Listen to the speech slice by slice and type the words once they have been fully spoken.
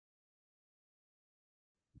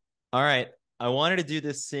All right. I wanted to do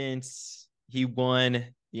this since he won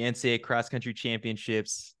the NCAA cross country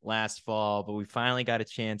championships last fall, but we finally got a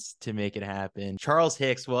chance to make it happen. Charles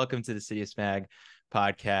Hicks, welcome to the CITIUS Mag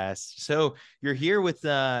podcast. So you're here with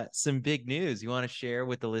some big news. You want to share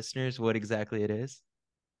with the listeners what exactly it is?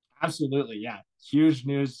 Absolutely. Yeah. Huge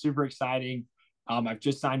news. Super exciting. I've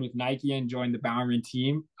just signed with Nike and joined the Bowerman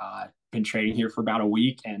team. Been training here for about a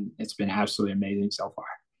week and it's been absolutely amazing so far.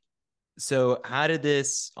 So how did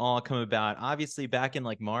this all come about? Obviously, back in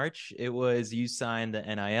like March, it was you signed the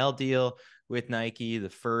NIL deal with Nike, the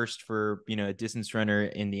first for a distance runner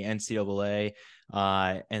in the NCAA,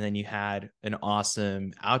 and then you had an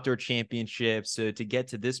awesome outdoor championship. So to get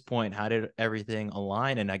to this point, how did everything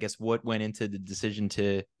align? And I guess what went into the decision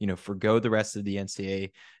to forgo the rest of the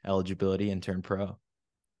NCAA eligibility and turn pro?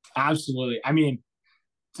 Absolutely. I mean,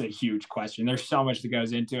 it's a huge question. There's so much that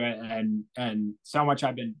goes into it and so much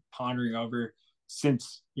I've been pondering over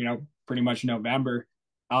since, pretty much November.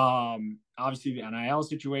 Obviously the NIL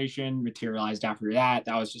situation materialized after that.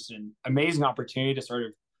 That was just an amazing opportunity to sort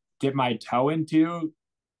of dip my toe into,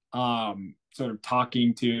 sort of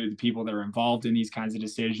talking to the people that are involved in these kinds of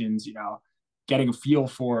decisions, getting a feel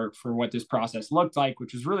for what this process looked like,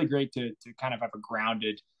 which was really great to kind of have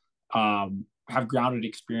grounded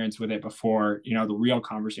experience with it before the real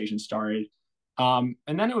conversation started. And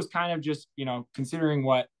then it was kind of just considering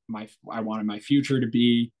what I wanted my future to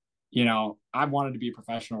be. I wanted to be a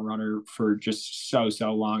professional runner for just so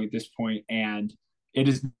long at this point, and it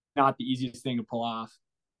is not the easiest thing to pull off.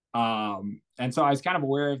 And so I was kind of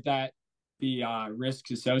aware of that, the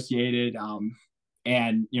risks associated,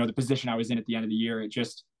 and the position I was in at the end of the year. It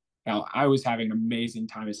just, I was having an amazing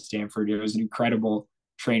time at Stanford. It was an incredible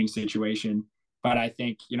training situation. But I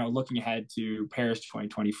think looking ahead to Paris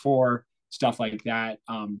 2024, stuff like that,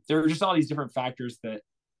 there were just all these different factors that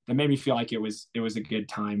made me feel like it was a good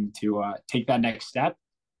time to take that next step,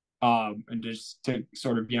 and just to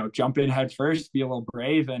sort of jump in head first, be a little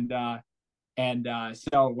brave, and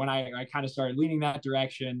so when I kind of started leaning that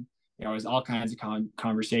direction, it was all kinds of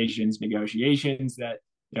conversations, negotiations that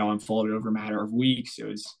unfolded over a matter of weeks.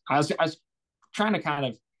 I was trying to kind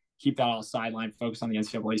of keep that all sidelined, focus on the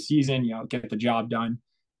NCAA season, get the job done,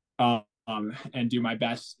 and do my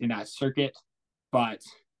best in that circuit. But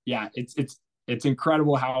yeah, it's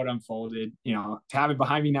incredible how it unfolded. To have it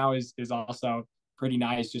behind me now is also pretty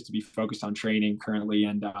nice, just to be focused on training currently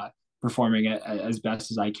and performing it as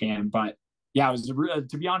best as I can. But yeah, it was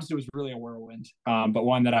to be honest, it was really a whirlwind, but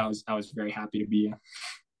one that I was very happy to be in.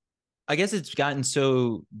 I guess it's gotten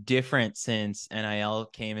so different since NIL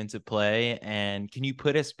came into play. And can you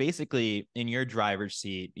put us basically in your driver's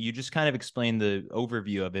seat? You just kind of explained the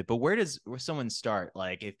overview of it, but where someone start?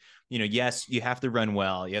 Like if, yes, you have to run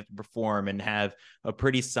well, you have to perform and have a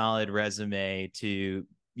pretty solid resume to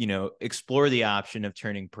explore the option of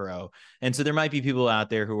turning pro. And so there might be people out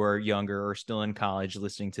there who are younger or still in college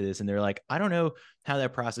listening to this, and they're like, I don't know how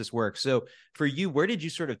that process works. So for you, where did you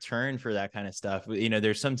sort of turn for that kind of stuff?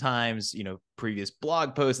 There's sometimes, previous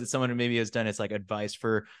blog posts that someone maybe has done. It's like advice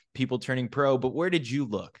for people turning pro, but where did you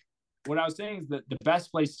look? What I was saying is that the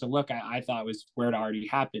best place to look, I thought, was where it already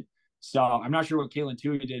happened. So I'm not sure what Caitlin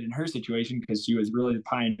Tui did in her situation because she was really the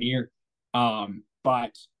pioneer.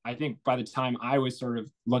 But I think by the time I was sort of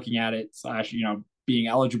looking at it, slash, being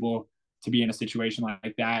eligible to be in a situation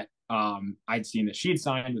like that, I'd seen that she'd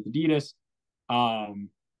signed with Adidas.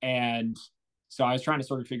 And so I was trying to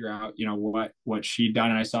sort of figure out, what she'd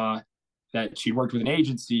done. And I saw that she'd worked with an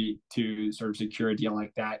agency to sort of secure a deal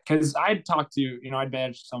like that. Cause I'd talked to, I'd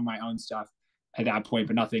managed some of my own stuff at that point,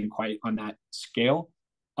 but nothing quite on that scale.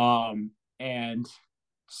 And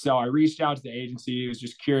so I reached out to the agency. Was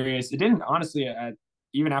just curious. It didn't honestly,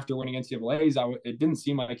 even after winning NCAA's, it didn't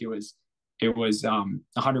seem like it was 100%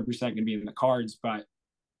 going to be in the cards, but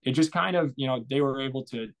it just kind of, they were able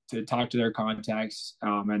to talk to their contacts,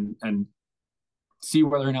 and see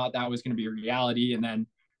whether or not that was going to be a reality. And then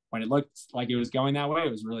when it looked like it was going that way,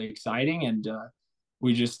 it was really exciting. And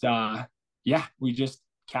we just, yeah, we just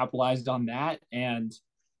capitalized on that. And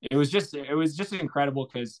it was just incredible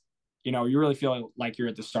because, you really feel like you're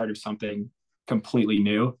at the start of something completely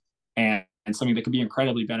new, and something that could be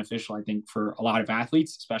incredibly beneficial, I think, for a lot of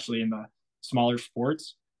athletes, especially in the smaller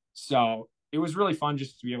sports. So it was really fun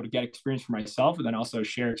just to be able to get experience for myself and then also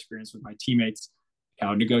share experience with my teammates,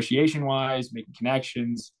 negotiation wise, making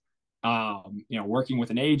connections, working with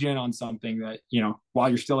an agent on something that, while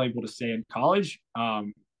you're still able to stay in college.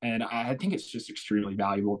 And I think it's just extremely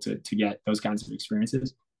valuable to get those kinds of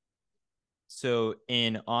experiences. So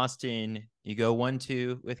in Austin, you go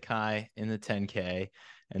 1-2 with Kai in the 10K.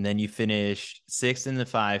 and then you finished sixth in the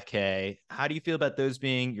 5K. How do you feel about those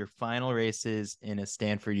being your final races in a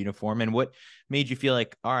Stanford uniform? And what made you feel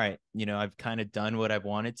like, all right, I've kind of done what I've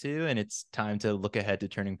wanted to, and it's time to look ahead to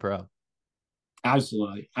turning pro?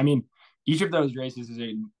 Absolutely. I mean, each of those races is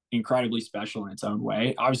incredibly special in its own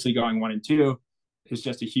way. Obviously, going 1 and 2 is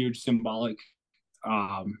just a huge symbolic,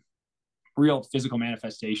 um, real physical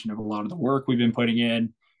manifestation of a lot of the work we've been putting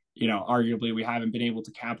in. Arguably, we haven't been able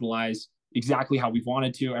to capitalize exactly how we've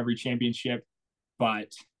wanted to every championship,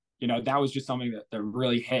 but that was just something that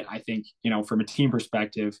really hit, I think, from a team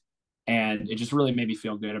perspective, and it just really made me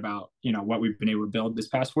feel good about what we've been able to build this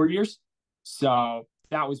past 4 years. So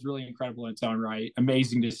that was really incredible in its own right.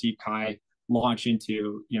 Amazing to see Kai launch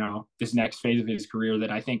into this next phase of his career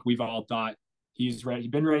that I think we've all thought he's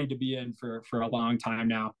been ready to be in for a long time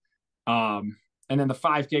now. And then the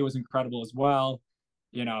 5K was incredible as well,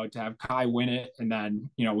 to have Kai win it. And then,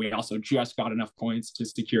 we also just got enough points to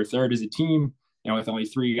secure third as a team, with only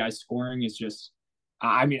 3 guys scoring is just,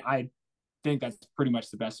 I mean, I think that's pretty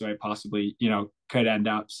much the best way it possibly, could end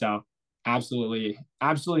up. So absolutely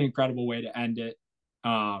incredible way to end it.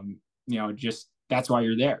 Just that's why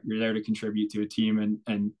you're there. You're there to contribute to a team.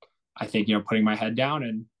 And I think, putting my head down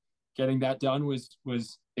and getting that done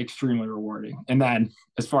was extremely rewarding. And then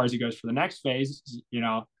as far as it goes for the next phase,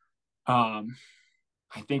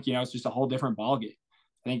 I think, it's just a whole different ballgame.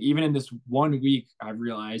 I think even in this 1 week, I've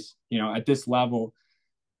realized, at this level,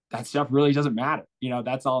 that stuff really doesn't matter.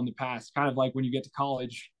 That's all in the past. Kind of like when you get to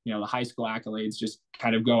college, the high school accolades just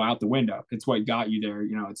kind of go out the window. It's what got you there.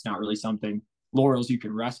 It's not really something, laurels you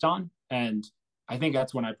can rest on. And I think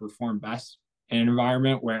that's when I perform best in an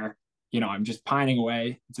environment where, I'm just pining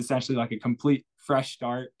away. It's essentially like a complete fresh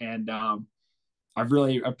start. And I've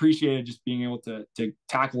really appreciated just being able to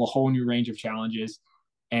tackle a whole new range of challenges.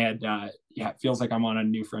 And it feels like I'm on a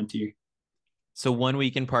new frontier. So 1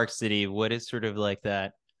 week in Park City, what is sort of like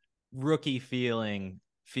that rookie feel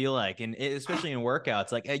like, and especially in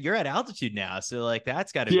workouts, like you're at altitude now, so like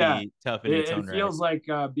that's got to be tough in its own it right. feels like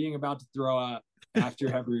being about to throw up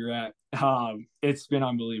after every rep. It's been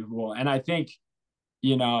unbelievable, and I think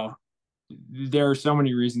there are so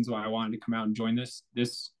many reasons why I wanted to come out and join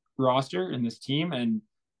this roster and this team, and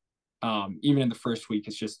even in the first week,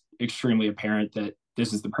 it's just extremely apparent that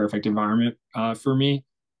this is the perfect environment for me.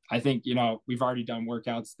 I think we've already done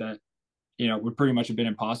workouts that would pretty much have been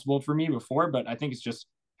impossible for me before. But I think it's just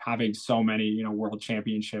having so many, world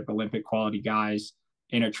championship, Olympic quality guys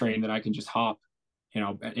in a train that I can just hop,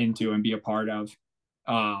 into and be a part of,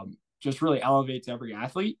 just really elevates every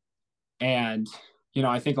athlete. And,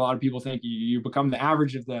 I think a lot of people think you become the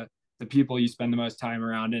average of the people you spend the most time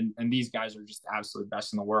around. And these guys are just the absolute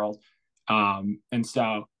best in the world. And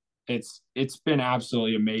so it's been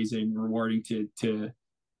absolutely amazing, rewarding to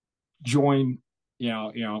join,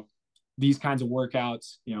 these kinds of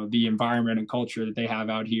workouts, the environment and culture that they have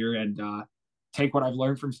out here, and take what I've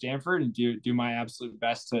learned from Stanford and do my absolute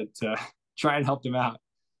best to try and help them out.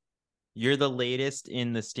 You're the latest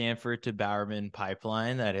in the Stanford to Bowerman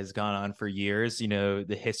pipeline that has gone on for years.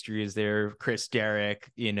 The history is there. Chris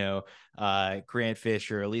Derrick, Grant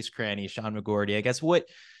Fisher, Elise Cranny, Sean McGordy. I guess what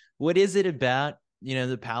is it about,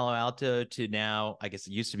 the Palo Alto to now, I guess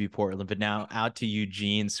it used to be Portland, but now out to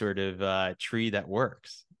Eugene sort of tree that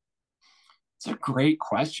works? It's a great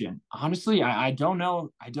question. Honestly, I don't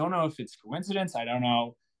know. I don't know if it's coincidence. I don't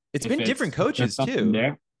know. It's been different coaches too.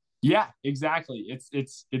 There. Yeah, exactly.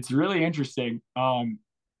 It's really interesting.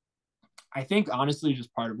 I think honestly,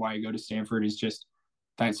 just part of why I go to Stanford is just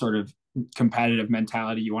that sort of competitive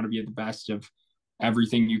mentality. You want to be at the best of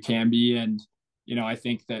everything you can be. And, I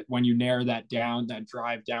think that when you narrow that down, that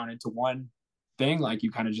drive down into one thing, like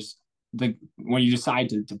you kind of just, when you decide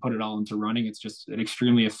to put it all into running, it's just an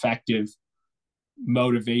extremely effective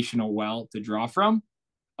motivational well to draw from.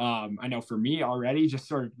 I know for me already, just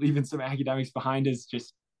sort of leaving some academics behind is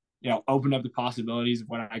just, opened up the possibilities of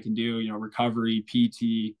what I can do, recovery,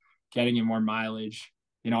 PT, getting in more mileage.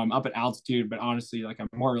 I'm up at altitude, but honestly, like I'm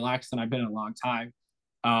more relaxed than I've been in a long time.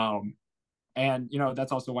 And,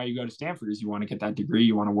 that's also why you go to Stanford is you want to get that degree,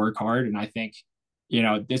 you want to work hard. And I think,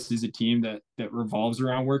 this is a team that revolves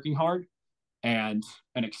around working hard and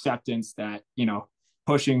an acceptance that,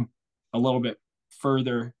 pushing a little bit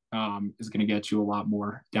further is going to get you a lot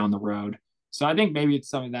more down the road. So I think maybe it's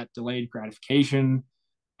some of that delayed gratification,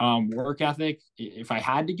 work ethic. If I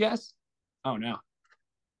had to guess, oh no.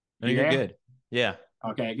 No, you're good. Yeah.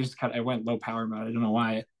 Okay. I went low power mode. I don't know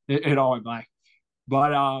why it all went black,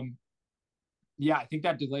 but yeah, I think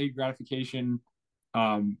that delayed gratification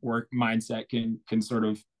work mindset can sort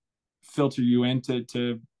of filter you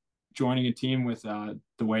into joining a team with the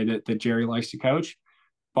way that Jerry likes to coach.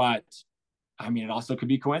 But I mean, it also could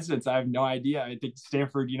be coincidence. I have no idea. I think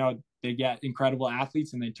Stanford, they get incredible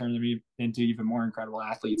athletes and they turn them into even more incredible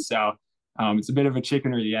athletes. So it's a bit of a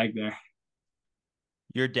chicken or the egg there.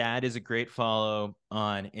 Your dad is a great follow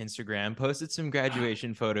on Instagram, posted some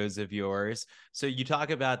graduation photos of yours. So you talk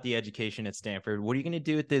about the education at Stanford. What are you going to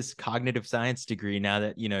do with this cognitive science degree now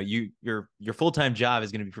that, your full-time job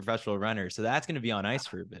is going to be professional runner? So that's going to be on ice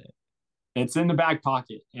for a bit. It's in the back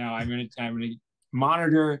pocket. I'm gonna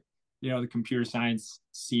monitor, the computer science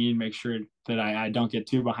scene, make sure that I don't get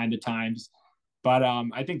too behind the times. But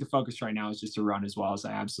I think the focus right now is just to run as well as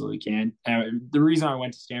I absolutely can. And the reason I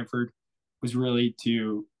went to Stanford was really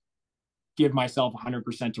to give myself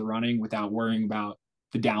 100% to running without worrying about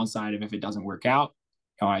the downside of if it doesn't work out.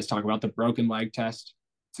 I always talk about the broken leg test.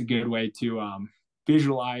 It's a good way to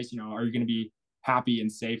visualize, are you going to be happy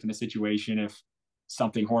and safe in a situation if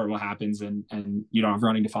something horrible happens and you don't have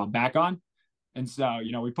running to fall back on? And so,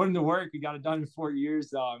 we put in the work, we got it done in 4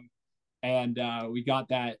 years. And we got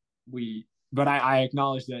that. But I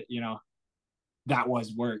acknowledge that, that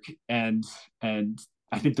was work. And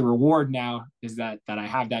I think the reward now is that I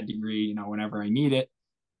have that degree, whenever I need it.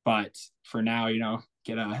 But for now,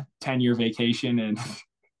 get a 10-year vacation and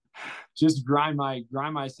just grind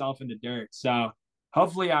myself in the dirt. So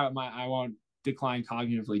hopefully I won't decline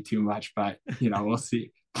cognitively too much, but we'll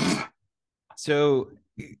see. So,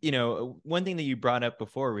 one thing that you brought up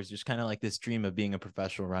before was just kind of like this dream of being a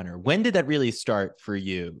professional runner. When did that really start for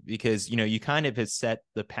you? Because, you kind of have set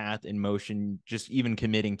the path in motion, just even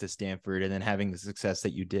committing to Stanford and then having the success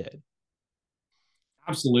that you did.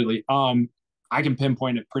 Absolutely. I can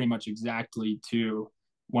pinpoint it pretty much exactly to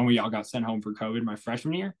when we all got sent home for COVID my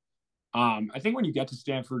freshman year. I think when you get to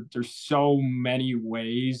Stanford, there's so many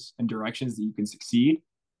ways and directions that you can succeed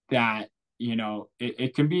that,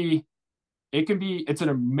 it's an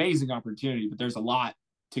amazing opportunity, but there's a lot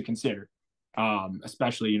to consider,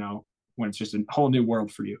 especially, when it's just a whole new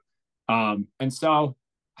world for you. And so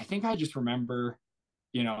I think I just remember,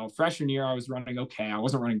 freshman year, I was running okay. I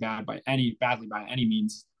wasn't running badly by any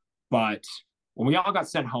means. But when we all got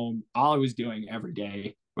sent home, all I was doing every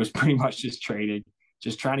day was pretty much just training,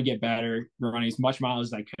 just trying to get better, running as much miles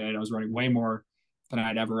as I could. I was running way more than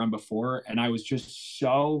I'd ever run before. And I was just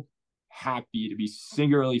so happy to be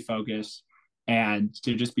singularly focused and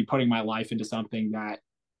to just be putting my life into something that,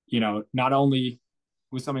 not only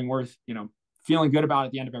was something worth, feeling good about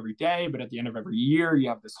at the end of every day, but at the end of every year, you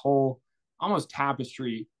have this whole almost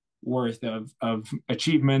tapestry worth of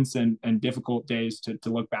achievements and difficult days to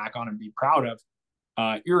look back on and be proud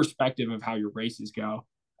of, irrespective of how your races go.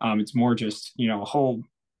 It's more just, a whole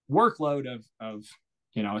workload of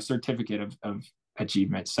a certificate of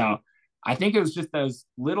achievement. So I think it was just those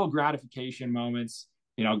little gratification moments,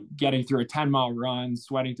 getting through a 10-mile run,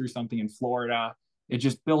 sweating through something in Florida. It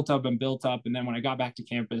just built up and built up. And then when I got back to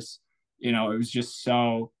campus, it was just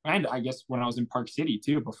so, and I guess when I was in Park City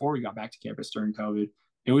too, before we got back to campus during COVID,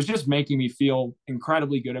 it was just making me feel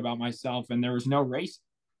incredibly good about myself. And there was no race.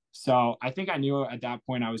 So I think I knew at that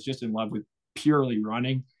point I was just in love with purely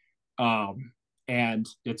running. And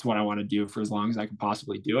it's what I want to do for as long as I can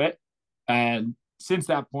possibly do it. And since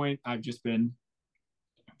that point, I've just been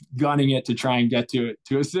gunning it to try and get to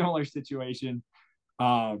a similar situation,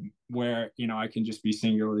 where, I can just be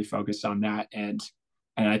singularly focused on that. And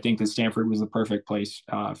I think that Stanford was the perfect place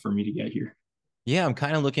for me to get here. Yeah, I'm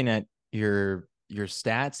kind of looking at your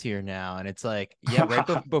stats here now, and it's like, yeah,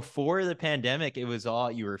 right before the pandemic, it was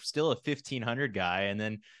all, you were still a 1,500 guy, and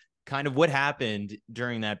then kind of what happened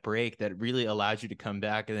during that break that really allowed you to come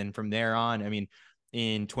back, and then from there on, I mean,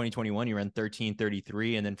 in 2021, you ran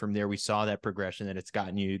 13:33, and then from there we saw that progression that it's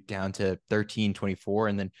gotten you down to 13:24,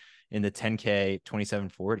 and then in the 10K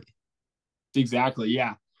 27:40. Exactly.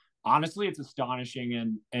 Yeah. Honestly, it's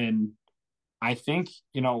astonishing, and I think,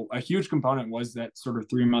 a huge component was that sort of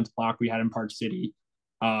 3-month block we had in Park City.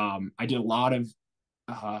 I did a lot of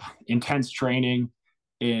intense training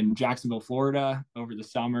in Jacksonville, Florida over the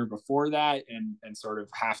summer before that, and sort of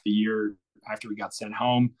half the year after we got sent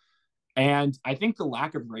home. And I think the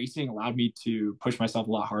lack of racing allowed me to push myself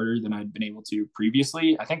a lot harder than I'd been able to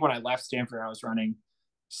previously. I think when I left Stanford, I was running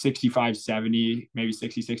 65, 70, maybe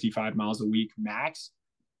 60, 65 miles a week max.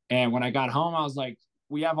 And when I got home, I was like,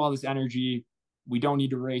 we have all this energy. We don't need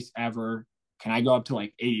to race ever. Can I go up to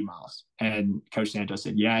like 80 miles? And Coach Santos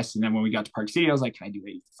said yes. And then when we got to Park City, I was like, can I do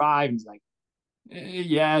 85? And he's like,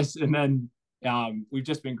 yes. And then we've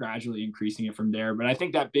just been gradually increasing it from there. But I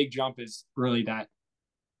think that big jump is really that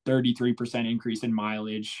 33% increase in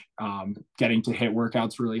mileage, getting to hit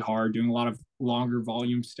workouts really hard, doing a lot of longer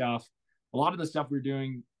volume stuff. A lot of the stuff we were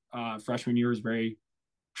doing freshman year was very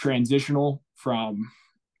transitional from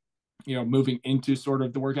moving into sort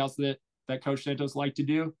of the workouts that Coach Santos liked to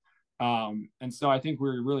do. And so I think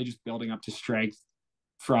we're really just building up to strength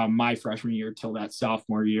from my freshman year till that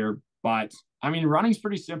sophomore year. But I mean, running's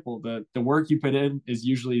pretty simple. The work you put in is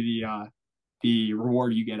usually the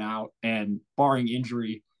reward you get out. And barring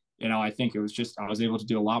injury, I think it was just I was able to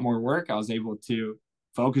do a lot more work. I was able to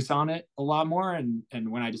focus on it a lot more. And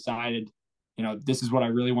when I decided, this is what I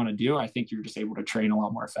really want to do, I think you're just able to train a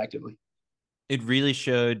lot more effectively. It really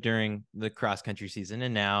showed during the cross country season,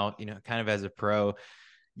 and now, kind of as a pro.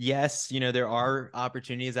 Yes, there are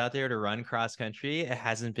opportunities out there to run cross country. It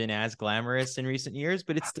hasn't been as glamorous in recent years,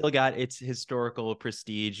 but it's still got its historical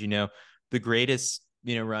prestige. The greatest,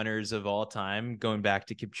 runners of all time, going back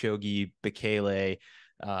to Kipchoge, Bekele,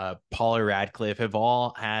 Paula Radcliffe, have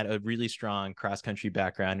all had a really strong cross country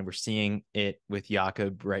background, and we're seeing it with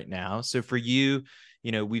Jakob right now. So for you,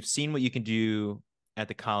 we've seen what you can do at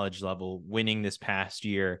the college level, winning this past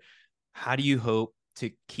year. How do you hope to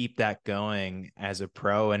keep that going as a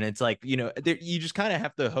pro? And it's like, you just kind of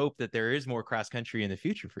have to hope that there is more cross country in the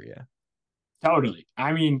future for you. Totally.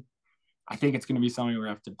 I mean, I think it's going to be something we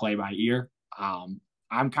have to play by ear.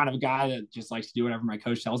 I'm kind of a guy that just likes to do whatever my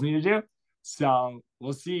coach tells me to do. So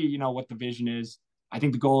we'll see, what the vision is. I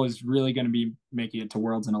think the goal is really going to be making it to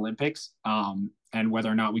Worlds and Olympics, and whether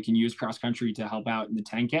or not we can use cross country to help out in the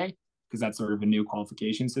 10K, because that's sort of a new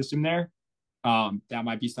qualification system there. That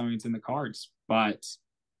might be something that's in the cards. But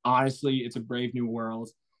honestly, it's a brave new world.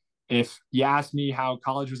 If you asked me how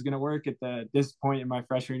college was going to work at this point in my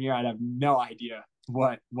freshman year, I'd have no idea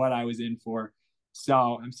what I was in for.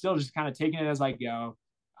 So I'm still just kind of taking it as I go,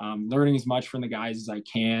 learning as much from the guys as I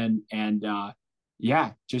can, and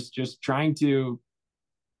just trying to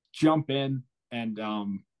jump in and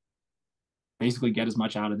basically get as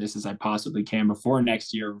much out of this as I possibly can before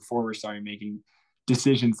next year, before we're starting making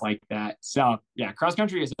decisions like that. So yeah, cross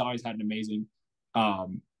country has always had an amazing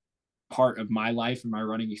part of my life and my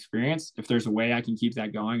running experience. If there's a way I can keep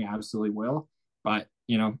that going, I absolutely will. But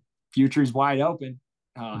future's wide open,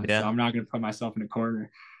 so I'm not going to put myself in a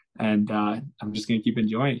corner, and I'm just going to keep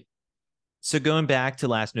enjoying it. So going back to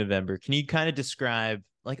last November, can you kind of describe,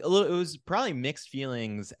 like, a little? It was probably mixed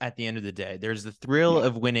feelings at the end of the day. There's the thrill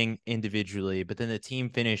of winning individually, but then the team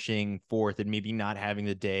finishing fourth and maybe not having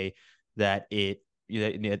the day that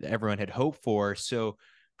everyone had hoped for. So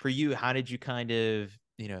for you, how did you kind of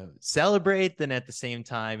celebrate, then at the same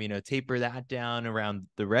time taper that down around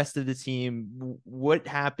the rest of the team? What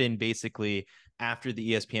happened basically after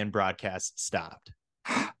the ESPN broadcast stopped?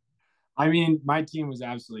 I mean, my team was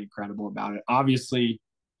absolutely incredible about it. Obviously,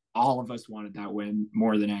 all of us wanted that win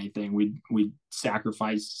more than anything. We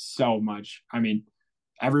sacrificed so much. I mean,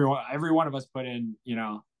 every one of us put in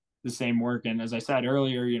the same work. And as I said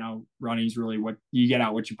earlier, running is really what you get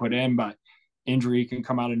out what you put in, but injury can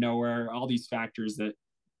come out of nowhere. All these factors that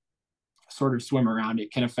sort of swim around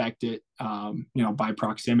it can affect it, by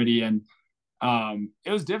proximity. And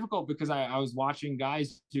it was difficult because I was watching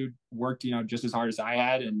guys who worked, just as hard as I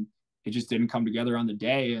had, and it just didn't come together on the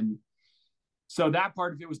day. And so that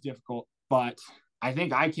part of it was difficult, but I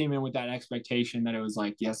think I came in with that expectation that it was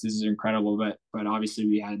like, yes, this is incredible, but obviously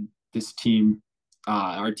we had this team,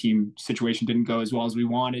 our team situation didn't go as well as we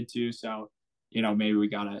wanted to. So, maybe we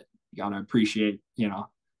gotta appreciate,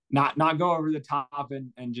 not go over the top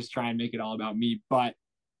and just try and make it all about me. But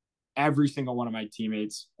every single one of my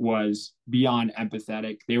teammates was beyond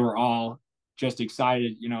empathetic. They were all just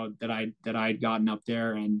excited, that I'd gotten up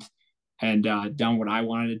there and done what I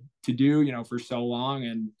wanted to do, for so long.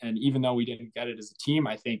 And even though we didn't get it as a team,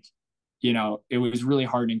 I think, it was really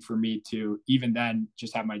heartening for me to even then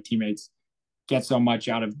just have my teammates get so much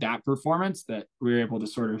out of that performance that we were able to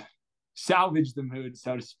sort of salvage the mood,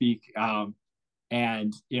 so to speak.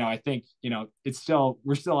 And I think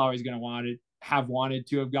we're still always going to have wanted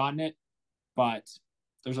to have gotten it, but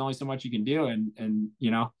there's only so much you can do, and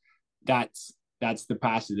that's the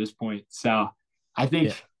past at this point. So I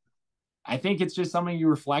think it's just something you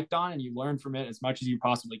reflect on and you learn from it as much as you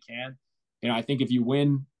possibly can. I think if you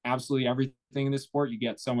win absolutely everything in this sport, you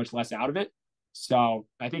get so much less out of it. So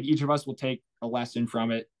I think each of us will take a lesson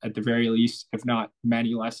from it at the very least, if not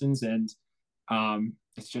many lessons. And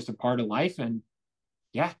it's just a part of life. And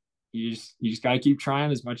yeah, you just got to keep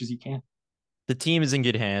trying as much as you can. The team is in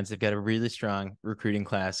good hands. They've got a really strong recruiting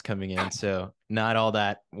class coming in, so not all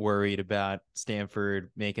that worried about Stanford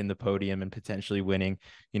making the podium and potentially winning,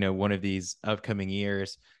 one of these upcoming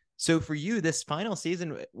years. So for you, this final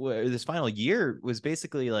season, this final year was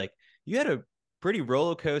basically like you had a pretty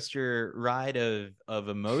roller coaster ride of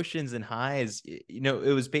emotions and highs.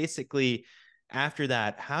 It was basically after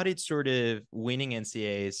that. How did sort of winning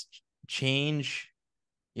NCAAs change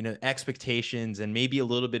expectations and maybe a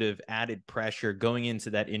little bit of added pressure going into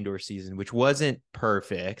that indoor season, which wasn't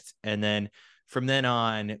perfect. And then from then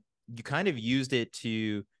on, you kind of used it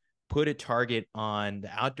to put a target on the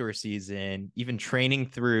outdoor season, even training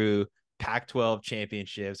through Pac-12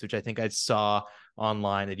 championships, which I think I saw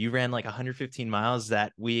online that you ran like 115 miles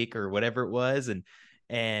that week or whatever it was. And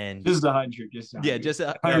just 100, just 100. yeah, just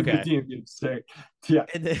okay. 115, yeah.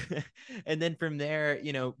 And then from there,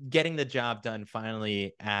 getting the job done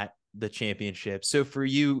finally at the championship. So for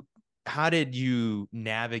you, how did you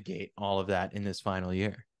navigate all of that in this final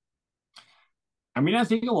year? I mean, I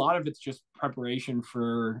think a lot of it's just preparation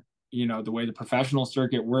for, the way the professional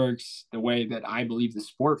circuit works, the way that I believe the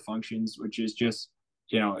sport functions, which is just,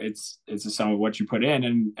 it's a sum of what you put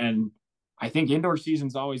in. And I think indoor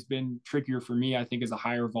season's always been trickier for me. I think as a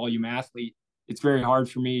higher volume athlete, it's very hard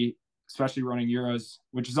for me, especially running Euros,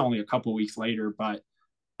 which is only a couple of weeks later, but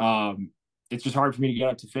it's just hard for me to get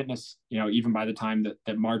up to fitness, even by the time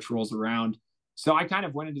that March rolls around. So I kind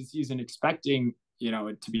of went into the season expecting,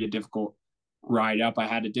 it to be a difficult ride up. I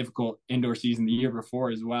had a difficult indoor season the year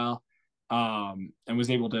before as well, and was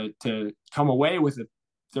able to come away with a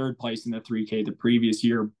third place in the 3K the previous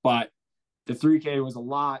year. But the 3K was a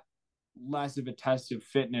lot less of a test of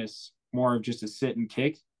fitness, more of just a sit and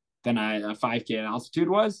kick than a 5K at altitude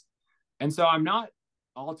was. And so I'm not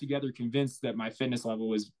altogether convinced that my fitness level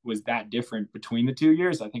was that different between the 2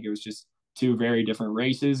 years. I think it was just two very different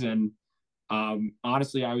races. And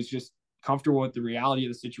honestly, I was just comfortable with the reality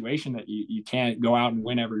of the situation that you can't go out and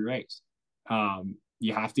win every race.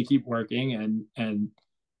 You have to keep working,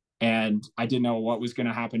 and I didn't know what was going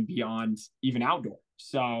to happen beyond even outdoor.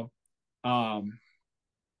 So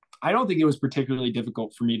I don't think it was particularly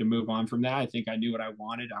difficult for me to move on from that. I think I knew what I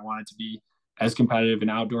wanted. I wanted to be as competitive in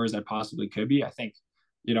outdoor as I possibly could be. I think,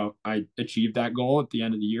 I achieved that goal at the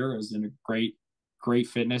end of the year. I was in a great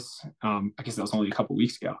fitness. I guess that was only a couple of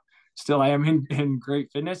weeks ago. Still, I am in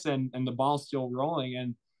great fitness, and the ball's still rolling.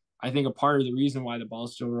 And I think a part of the reason why the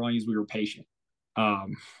ball's still rolling is we were patient.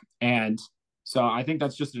 And so I think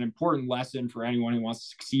that's just an important lesson for anyone who wants to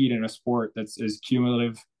succeed in a sport that's as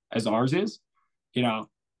cumulative as ours is.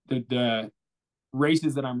 The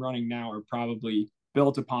races that I'm running now are probably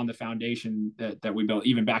built upon the foundation that we built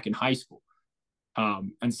even back in high school.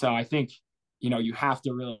 And so I think, you have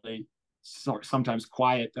to really sometimes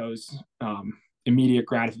quiet those immediate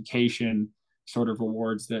gratification sort of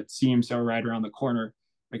rewards that seem so right around the corner,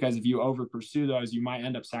 because if you over pursue those, you might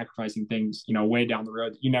end up sacrificing things, way down the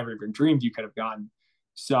road that you never even dreamed you could have gotten.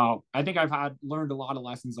 So I think I've learned a lot of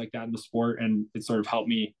lessons like that in the sport, and it sort of helped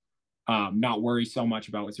me not worry so much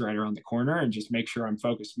about what's right around the corner, and just make sure I'm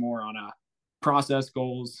focused more on process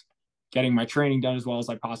goals, getting my training done as well as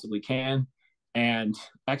I possibly can. And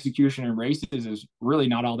execution in races is really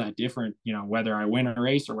not all that different, whether I win a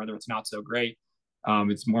race or whether it's not so great.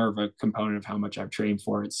 It's more of a component of how much I've trained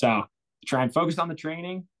for it. So try and focus on the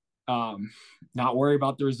training, not worry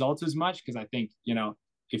about the results as much, because I think,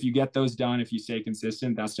 if you get those done, if you stay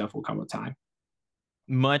consistent, that stuff will come with time.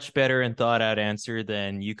 Much better and thought out answer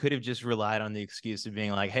than you could have just relied on the excuse of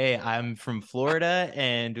being like, hey, I'm from Florida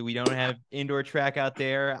and we don't have indoor track out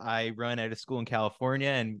there. I run at a school in California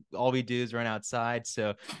and all we do is run outside.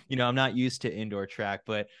 So, I'm not used to indoor track,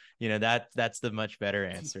 but that's the much better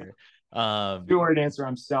answer. 2-word answer: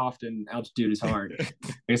 I'm soft and altitude is hard.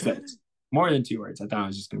 I guess that's more than 2 words. I thought it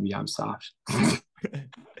was just going to be I'm soft.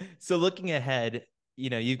 So looking ahead,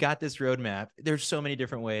 you've got this roadmap. There's so many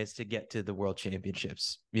different ways to get to the world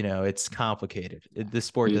championships. It's complicated. The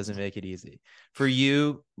sport doesn't make it easy. For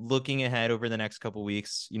you, looking ahead over the next couple of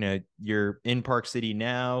weeks, you're in Park City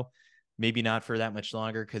now, maybe not for that much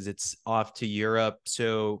longer because it's off to Europe.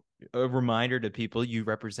 So a reminder to people, you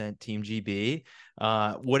represent Team GB.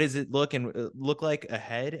 What does it look like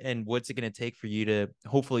ahead, and what's it going to take for you to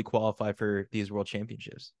hopefully qualify for these world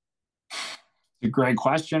championships? A great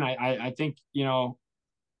question. I think,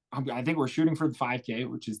 I think we're shooting for the 5K,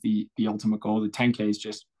 which is the ultimate goal. The 10K is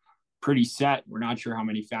just pretty set. We're not sure how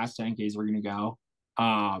many fast 10Ks we're going to go.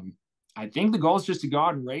 I think the goal is just to go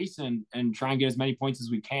out and race and try and get as many points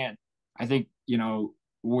as we can. I think,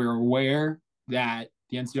 we're aware that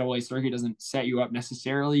the NCAA circuit doesn't set you up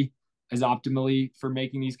necessarily as optimally for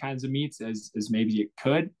making these kinds of meets as maybe it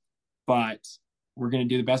could, but we're going to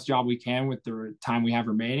do the best job we can with the time we have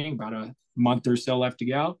remaining, about a month or so left to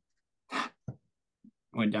go.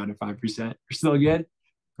 Went down to 5%. We're still good.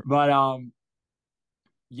 But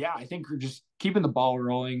yeah, I think we're just keeping the ball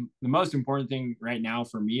rolling. The most important thing right now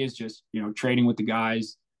for me is just, trading with the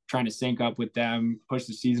guys, trying to sync up with them, push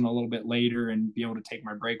the season a little bit later and be able to take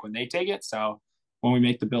my break when they take it. So when we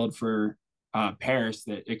make the build for Paris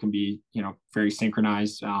that it can be, very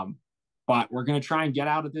synchronized. But we're going to try and get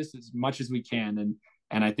out of this as much as we can.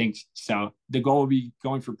 And I think so. The goal will be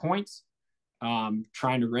going for points,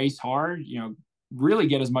 trying to race hard, really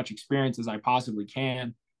get as much experience as I possibly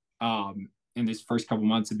can in these first couple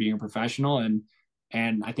months of being a professional.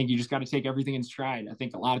 And I think you just got to take everything in stride. I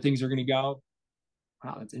think a lot of things are going to go.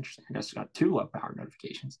 Wow, that's interesting. I guess I got 2 low power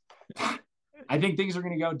notifications. I think things are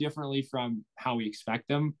going to go differently from how we expect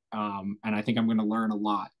them. And I think I'm going to learn a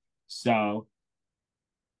lot. So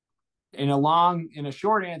in a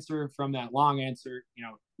short answer from that long answer,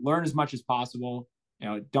 learn as much as possible.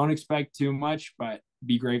 Don't expect too much, but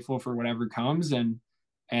be grateful for whatever comes,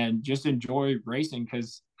 and just enjoy racing.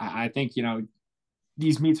 Cause I think,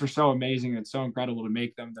 these meets are so amazing. It's so incredible to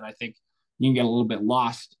make them that I think you can get a little bit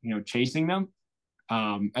lost, chasing them,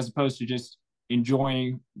 as opposed to just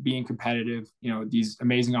enjoying being competitive, these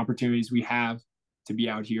amazing opportunities we have to be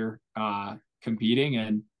out here, competing.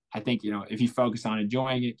 And I think, if you focus on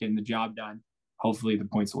enjoying it, getting the job done, hopefully the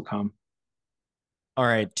points will come. All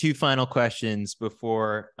right, 2 final questions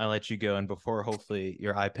before I let you go, and before hopefully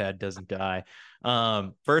your iPad doesn't die.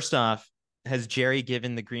 First off, has Jerry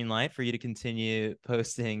given the green light for you to continue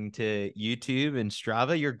posting to YouTube and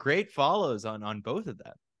Strava? You're great follows on both of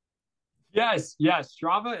them. Yes.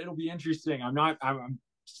 Strava, it'll be interesting. I'm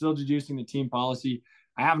still deducing the team policy.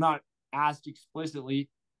 I have not asked explicitly.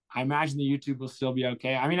 I imagine the YouTube will still be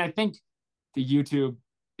okay. I mean, I think the YouTube,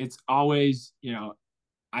 it's always,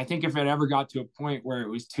 I think if it ever got to a point where it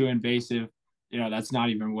was too invasive, that's not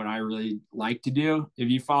even what I really like to do. If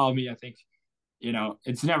you follow me, I think,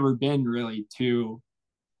 it's never been really too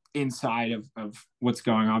inside of what's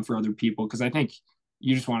going on for other people. Cause I think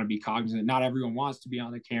you just want to be cognizant. Not everyone wants to be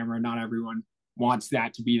on the camera. Not everyone wants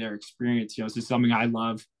that to be their experience. This is something I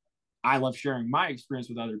love. I love sharing my experience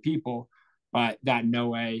with other people, but that in no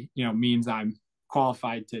way, means I'm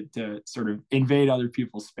qualified to sort of invade other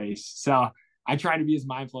people's space. So I try to be as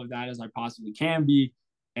mindful of that as I possibly can be.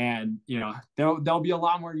 And, there'll be a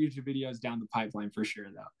lot more YouTube videos down the pipeline for sure,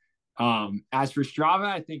 though. As for Strava,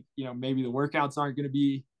 I think, maybe the workouts aren't going to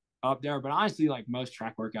be up there, but honestly, like most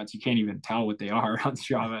track workouts, you can't even tell what they are on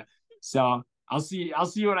Strava. So I'll see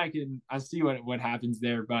what happens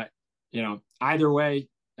there. But, either way,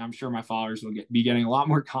 I'm sure my followers will be getting a lot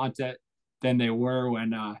more content than they were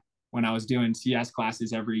when I was doing CS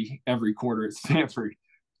classes every quarter at Stanford.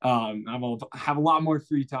 I have a lot more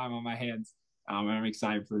free time on my hands. And I'm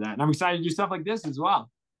excited for that. And I'm excited to do stuff like this as well.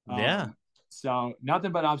 Yeah. So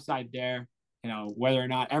nothing but upside there. Whether or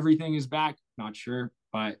not everything is back, not sure.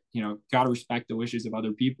 But, got to respect the wishes of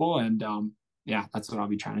other people. And yeah, that's what I'll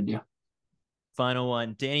be trying to do. Final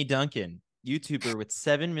one, Danny Duncan, YouTuber with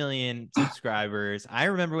 7 million subscribers. I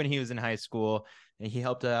remember when he was in high school and he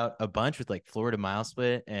helped out a bunch with like Florida Mile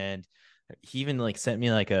Split. And he even like sent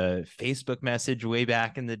me like a Facebook message way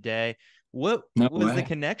back in the day. What was the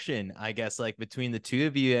connection, I guess, like between the two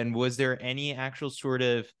of you? And was there any actual sort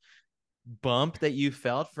of bump that you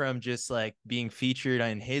felt from just like being featured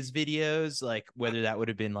on his videos, like whether that would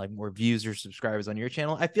have been like more views or subscribers on your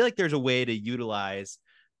channel? I feel like there's a way to utilize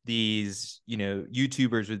these,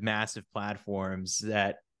 YouTubers with massive platforms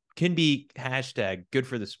that can be hashtag good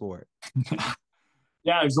for the sport.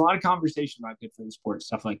 Yeah, there's a lot of conversation about good for the sport,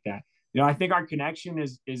 stuff like that. I think our connection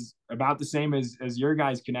is about the same as your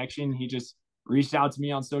guys' connection. He just reached out to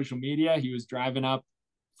me on social media. He was driving up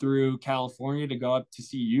through California to go up to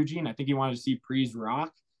see Eugene. I think he wanted to see Pre's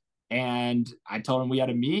Rock. And I told him we had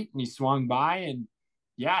to meet, and he swung by. And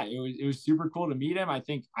yeah, it was super cool to meet him. I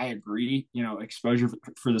think I agree, exposure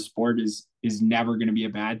for the sport is never going to be a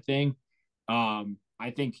bad thing.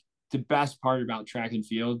 I think the best part about track and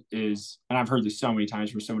field is, and I've heard this so many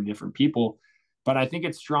times from so many different people, but I think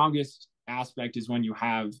its strongest aspect is when you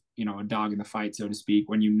have, a dog in the fight, so to speak,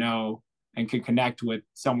 when and can connect with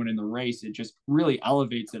someone in the race. It just really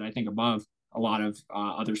elevates it, I think, above a lot of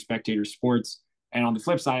other spectator sports. And on the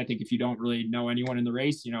flip side, I think if you don't really know anyone in the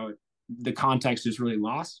race, the context is really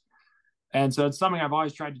lost. And so it's something I've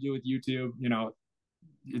always tried to do with YouTube.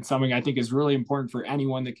 It's something I think is really important for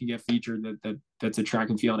anyone that can get featured that's a track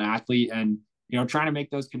and field athlete. And, trying to make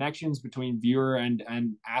those connections between viewer and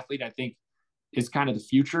athlete, I think is kind of the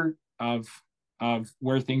future of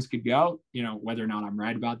where things could go. Whether or not I'm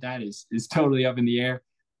right about that is totally up in the air,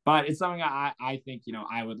 but it's something I think,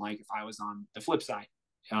 I would like if I was on the flip side.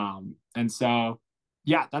 And so,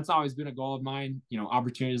 yeah, that's always been a goal of mine.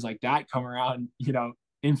 Opportunities like that come around,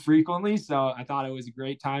 infrequently. So I thought it was a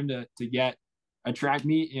great time to get a track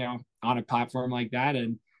meet, on a platform like that.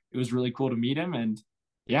 And it was really cool to meet him. And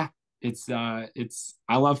yeah, I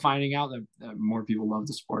love finding out that more people love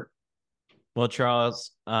the sport. Well,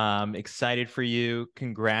 Charles, excited for you.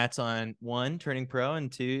 Congrats on one, turning pro,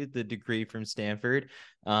 and two, the degree from Stanford.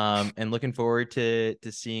 And looking forward to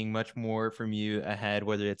seeing much more from you ahead,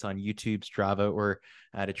 whether it's on YouTube, Strava, or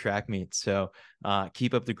at a track meet. So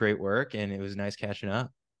keep up the great work, and it was nice catching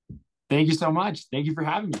up. Thank you so much. Thank you for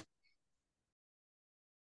having me.